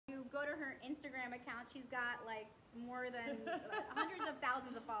her Instagram account. She's got like more than hundreds of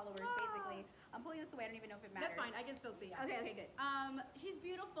thousands of followers, basically. I'm pulling this away. I don't even know if it matters. That's fine. I can still see it. Okay, good. She's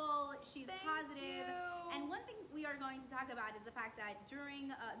beautiful. She's positive. You. And one thing we are going to talk about is the fact that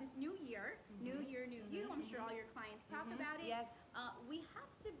during this new year, new you, I'm sure all your clients talk about it. Yes. We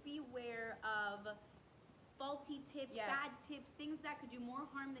have to beware of faulty tips, bad tips, things that could do more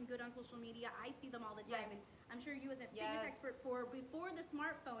harm than good on social media. I see them all the time. And I'm sure you as a fitness expert before the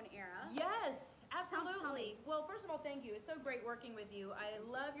smartphone era. Yes, absolutely. Tell me. Well, first of all, thank you. It's so great working with you. I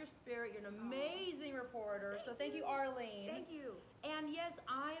love your spirit. You're an amazing reporter. So thank you, Arlene. Thank you. And yes,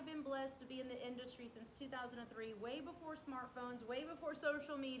 I have been blessed to be in the industry since 2003, way before smartphones, way before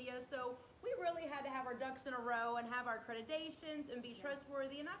social media. So we really had to have our ducks in a row and have our accreditations and be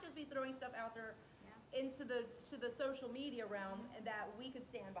trustworthy and not just be throwing stuff out there into the social media realm that we could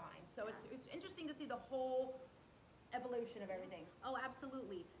stand behind. So it's interesting to see the whole evolution of everything. Oh,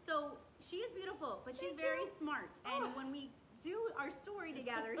 absolutely. So she is beautiful, but she's very smart. And when we do our story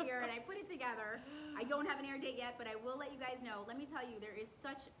together here and I put it together, I don't have an air date yet, but I will let you guys know. Let me tell you, there is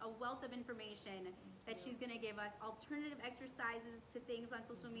such a wealth of information that she's going to give us, alternative exercises to things on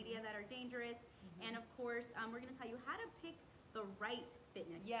social media that are dangerous. And of course, we're going to tell you how to pick the right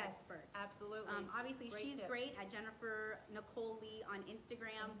fitness expert. Absolutely. Obviously, she's great at Jennifer Nicole Lee on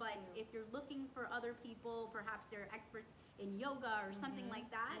Instagram, but if you're looking for other people, perhaps they're experts in yoga or something like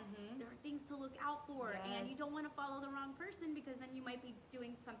that, there are things to look out for, and you don't want to follow the wrong person because then you might be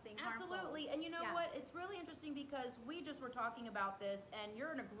doing something harmful. Absolutely, and you know what? It's really interesting because we just were talking about this, and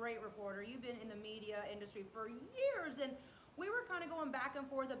you're a great reporter. You've been in the media industry for years, and we were kind of going back and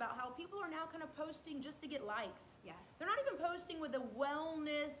forth about how people are now kind of posting just to get likes. Yes. They're not even posting with the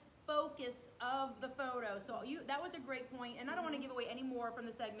wellness focus of the photo. So that was a great point, and I don't want to give away any more from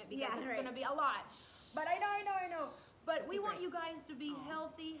the segment because it's going to be a lot. But I know. But we want you guys to be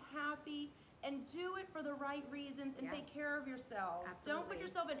healthy, happy, and do it for the right reasons and take care of yourselves. Absolutely. Don't put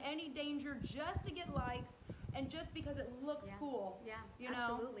yourself in any danger just to get likes and just because it looks cool. You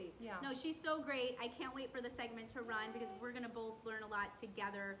know? Absolutely. No, she's so great. I can't wait for the segment to run because we're going to both learn a lot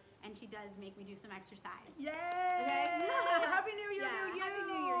together, and she does make me do some exercise. Yay! Okay? Happy New Year, New You! Happy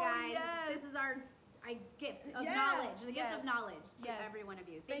New Year, guys. This is our gift of knowledge, the gift of knowledge to every one of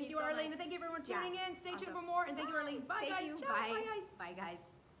you. Thank you, so Arlene, much. and thank you everyone tuning in. Stay tuned for more, and thank you, Arlene. Bye, guys. Thank you. Ciao. Bye. Bye, guys. Bye, guys.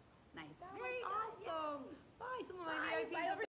 Nice. That was awesome. Bye. Some of my VIPs.